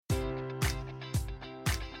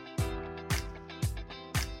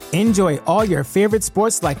Enjoy all your favorite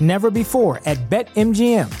sports like never before at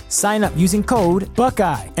BetMGM. Sign up using code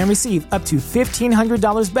Buckeye and receive up to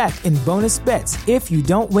 $1,500 back in bonus bets if you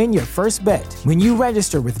don't win your first bet. When you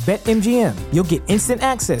register with BetMGM, you'll get instant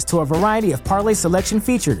access to a variety of parlay selection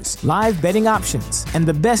features, live betting options, and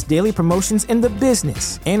the best daily promotions in the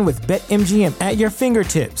business. And with BetMGM at your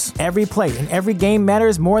fingertips, every play and every game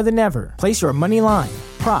matters more than ever. Place your money line,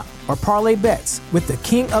 prop, or parlay bets with the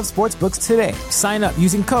king of sportsbooks today. Sign up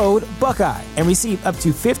using code Buckeye and receive up to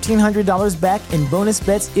 $1,500 back in bonus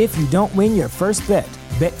bets if you don't win your first bet.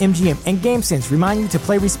 BetMGM and GameSense remind you to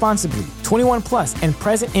play responsibly. 21 plus and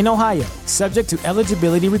present in Ohio, subject to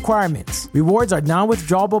eligibility requirements. Rewards are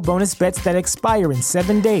non-withdrawable bonus bets that expire in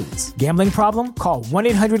 7 days. Gambling problem? Call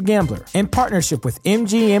 1-800-GAMBLER. In partnership with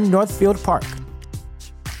MGM Northfield Park.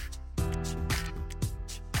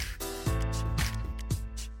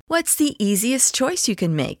 What's the easiest choice you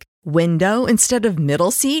can make? Window instead of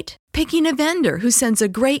middle seat? Picking a vendor who sends a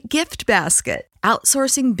great gift basket?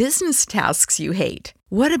 Outsourcing business tasks you hate?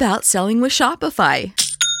 What about selling with Shopify?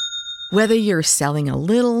 Whether you're selling a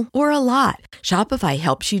little or a lot, Shopify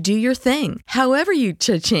helps you do your thing, however you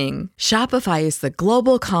cha-ching. Shopify is the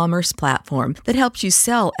global commerce platform that helps you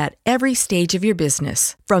sell at every stage of your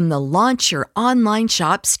business. From the launch your online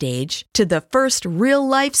shop stage to the first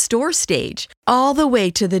real-life store stage, all the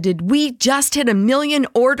way to the did we just hit 1 million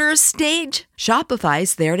orders stage?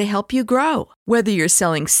 Shopify's there to help you grow. Whether you're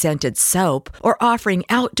selling scented soap or offering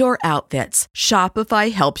outdoor outfits,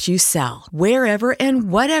 Shopify helps you sell. Wherever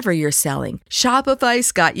and whatever you're selling,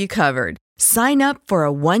 Shopify's got you covered. Sign up for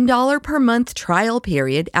a $1 per month trial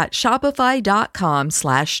period at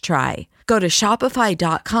shopify.com/try. Go to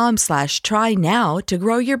shopify.com/try now to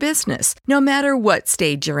grow your business, no matter what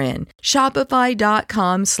stage you're in.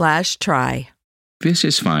 Shopify.com/try. This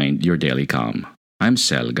is Find Your Daily Calm. I'm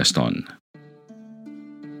Sel Gaston.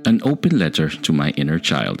 An Open Letter to My Inner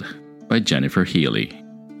Child by Jennifer Healy.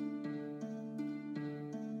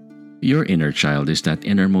 Your inner child is that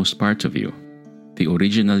innermost part of you, the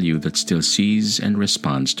original you that still sees and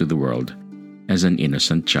responds to the world as an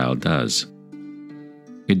innocent child does.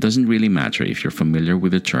 It doesn't really matter if you're familiar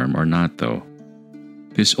with the term or not, though.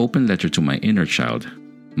 This open letter to my inner child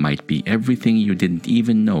might be everything you didn't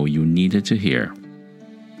even know you needed to hear.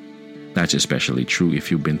 That's especially true if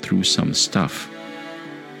you've been through some stuff,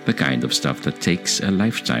 the kind of stuff that takes a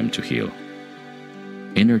lifetime to heal.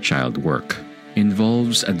 Inner child work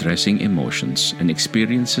involves addressing emotions and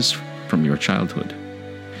experiences from your childhood.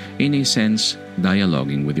 In a sense,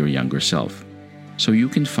 dialoguing with your younger self, so you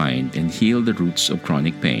can find and heal the roots of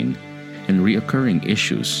chronic pain and reoccurring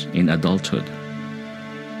issues in adulthood.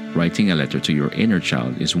 Writing a letter to your inner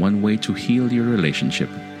child is one way to heal your relationship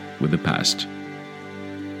with the past.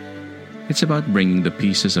 It's about bringing the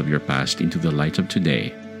pieces of your past into the light of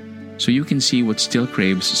today, so you can see what still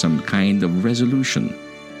craves some kind of resolution,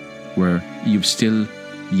 where you've still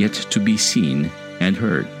yet to be seen and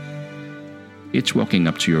heard. It's walking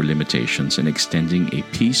up to your limitations and extending a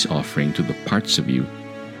peace offering to the parts of you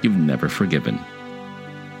you've never forgiven.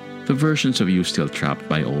 The versions of you still trapped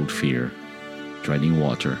by old fear, treading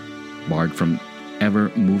water, barred from ever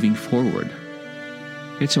moving forward.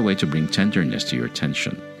 It's a way to bring tenderness to your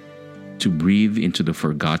tension, to breathe into the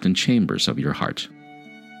forgotten chambers of your heart.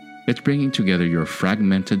 It's bringing together your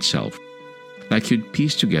fragmented self, like you'd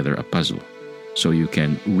piece together a puzzle, so you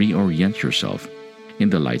can reorient yourself in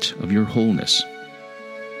the light of your wholeness.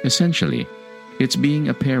 Essentially, it's being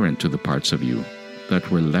a parent to the parts of you that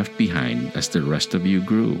were left behind as the rest of you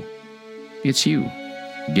grew. It's you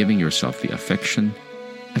giving yourself the affection,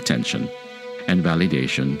 attention, and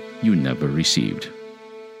validation you never received.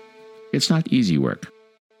 It's not easy work.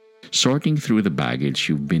 Sorting through the baggage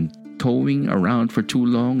you've been towing around for too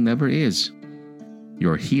long never is.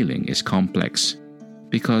 Your healing is complex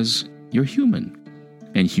because you're human,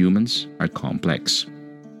 and humans are complex.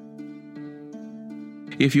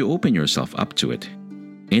 If you open yourself up to it,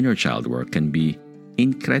 inner child work can be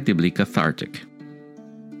incredibly cathartic.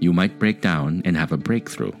 You might break down and have a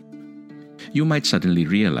breakthrough. You might suddenly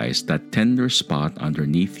realize that tender spot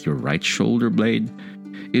underneath your right shoulder blade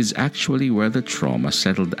is actually where the trauma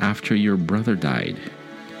settled after your brother died.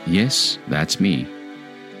 Yes, that's me.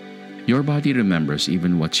 Your body remembers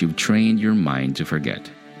even what you've trained your mind to forget.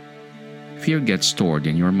 Fear gets stored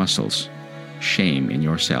in your muscles, shame in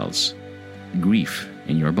your cells, grief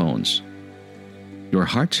in your bones. Your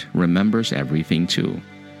heart remembers everything too.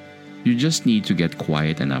 You just need to get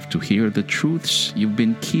quiet enough to hear the truths you've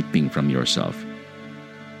been keeping from yourself.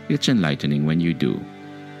 It's enlightening when you do.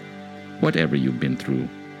 Whatever you've been through,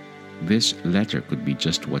 this letter could be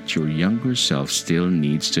just what your younger self still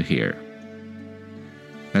needs to hear.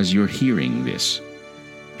 As you're hearing this,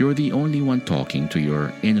 you're the only one talking to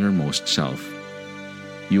your innermost self.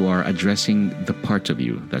 You are addressing the part of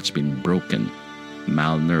you that's been broken,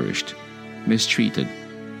 malnourished, mistreated,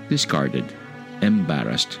 discarded,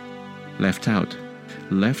 embarrassed, left out,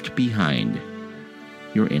 left behind,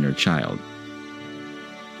 your inner child.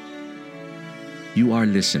 You are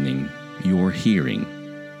listening, you're hearing,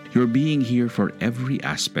 you're being here for every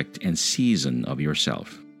aspect and season of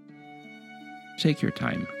yourself. Take your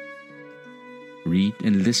time. Read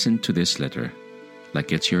and listen to this letter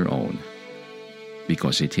like it's your own,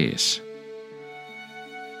 because it is.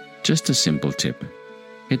 Just a simple tip.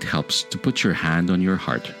 It helps to put your hand on your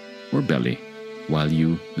heart or belly while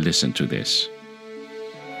you listen to this.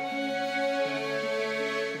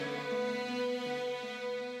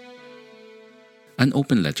 An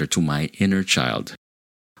open letter to my inner child.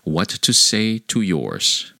 What to say to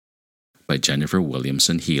yours, by Jennifer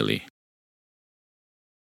Williamson Healy.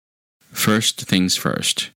 First things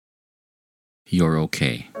first. You're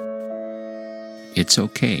okay. It's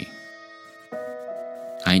okay.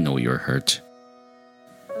 I know you're hurt.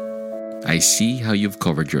 I see how you've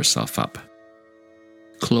covered yourself up,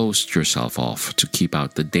 closed yourself off to keep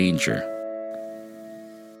out the danger.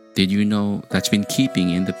 Did you know that's been keeping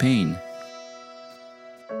in the pain?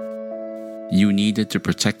 You needed to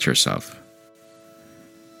protect yourself,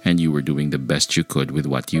 and you were doing the best you could with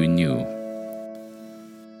what you knew.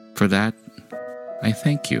 For that, I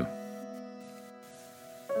thank you.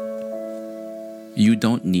 You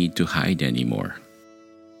don't need to hide anymore.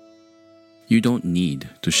 You don't need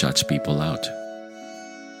to shut people out.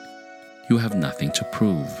 You have nothing to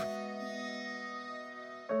prove.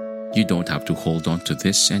 You don't have to hold on to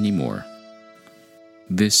this anymore.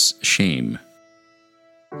 This shame,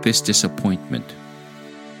 this disappointment,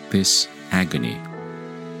 this agony.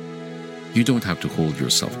 You don't have to hold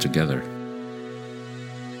yourself together.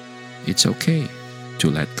 It's okay to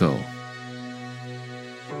let go.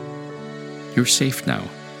 You're safe now.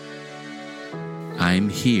 I'm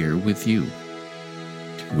here with you,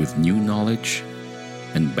 with new knowledge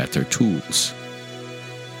and better tools.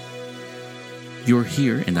 You're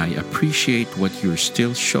here and I appreciate what you're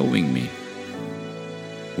still showing me.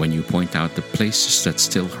 When you point out the places that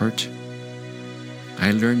still hurt,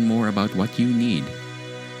 I learn more about what you need.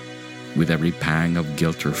 With every pang of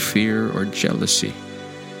guilt or fear or jealousy,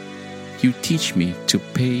 you teach me to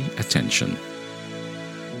pay attention.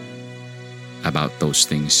 About those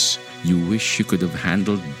things you wish you could have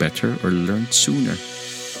handled better or learned sooner.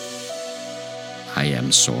 I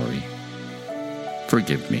am sorry.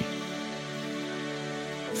 Forgive me.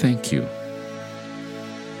 Thank you.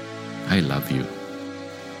 I love you.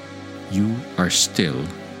 You are still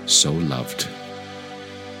so loved.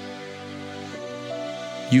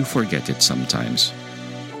 You forget it sometimes,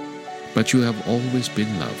 but you have always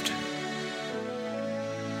been loved.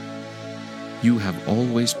 You have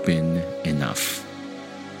always been enough.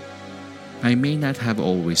 I may not have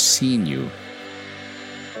always seen you,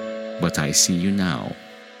 but I see you now.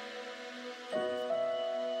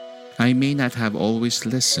 I may not have always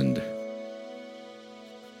listened,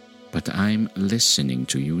 but I'm listening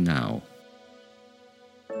to you now.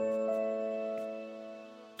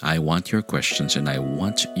 I want your questions and I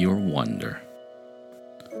want your wonder.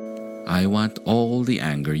 I want all the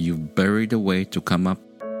anger you've buried away to come up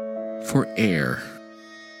for air.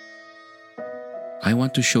 I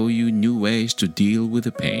want to show you new ways to deal with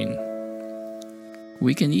the pain.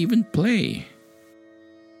 We can even play.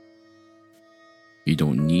 You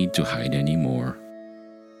don't need to hide anymore.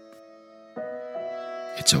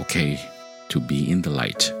 It's okay to be in the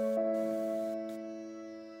light.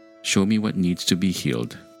 Show me what needs to be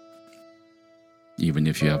healed, even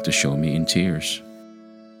if you have to show me in tears.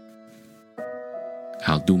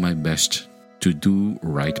 I'll do my best to do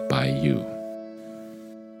right by you.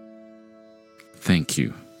 Thank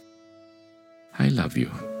you. I love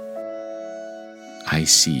you. I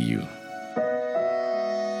see you.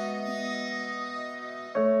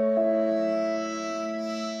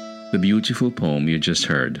 The beautiful poem you just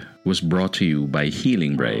heard was brought to you by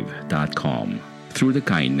HealingBrave.com through the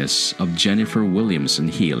kindness of Jennifer Williamson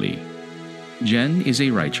Healy. Jen is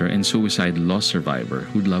a writer and suicide loss survivor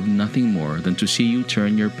who'd love nothing more than to see you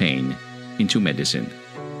turn your pain into medicine.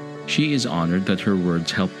 She is honored that her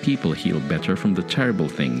words help people heal better from the terrible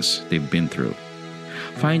things they've been through.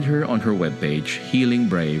 Find her on her webpage,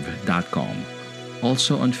 HealingBrave.com,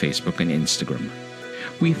 also on Facebook and Instagram.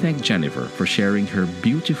 We thank Jennifer for sharing her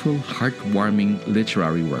beautiful, heartwarming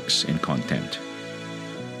literary works and content.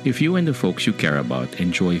 If you and the folks you care about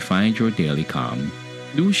enjoy Find Your Daily Calm,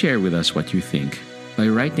 do share with us what you think by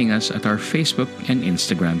writing us at our Facebook and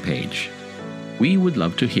Instagram page. We would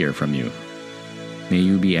love to hear from you. May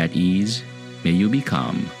you be at ease, may you be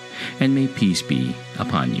calm, and may peace be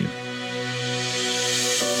upon you.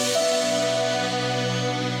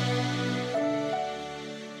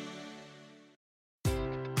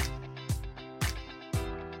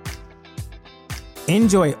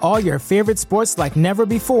 Enjoy all your favorite sports like never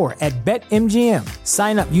before at BetMGM.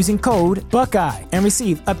 Sign up using code Buckeye and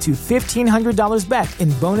receive up to $1,500 back in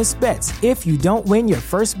bonus bets if you don't win your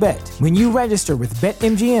first bet. When you register with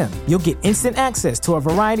BetMGM, you'll get instant access to a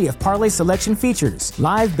variety of parlay selection features,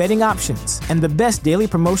 live betting options, and the best daily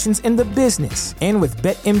promotions in the business. And with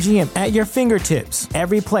BetMGM at your fingertips,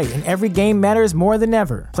 every play and every game matters more than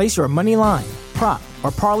ever. Place your money line, prop, or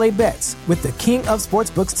parlay bets with the king of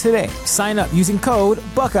sportsbooks today. Sign up using code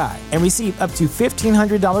Buckeye and receive up to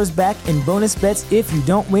 $1,500 back in bonus bets if you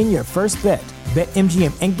don't win your first bet.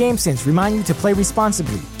 BetMGM and GameSense remind you to play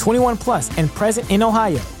responsibly. 21 plus and present in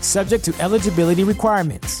Ohio, subject to eligibility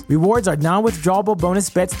requirements. Rewards are non-withdrawable bonus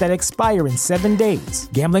bets that expire in 7 days.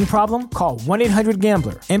 Gambling problem? Call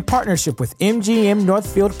 1-800-GAMBLER in partnership with MGM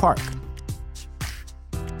Northfield Park.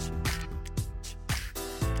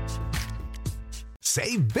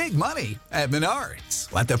 Save big money at Menards.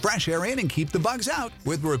 Let the fresh air in and keep the bugs out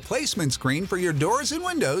with replacement screen for your doors and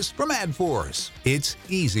windows from AdForce. It's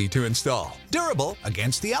easy to install, durable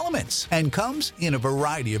against the elements, and comes in a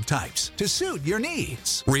variety of types to suit your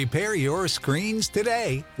needs. Repair your screens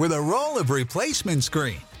today with a roll of replacement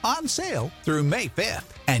screen on sale through May 5th.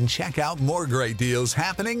 And check out more great deals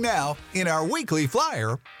happening now in our weekly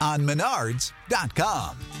flyer on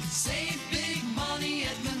Menards.com. Save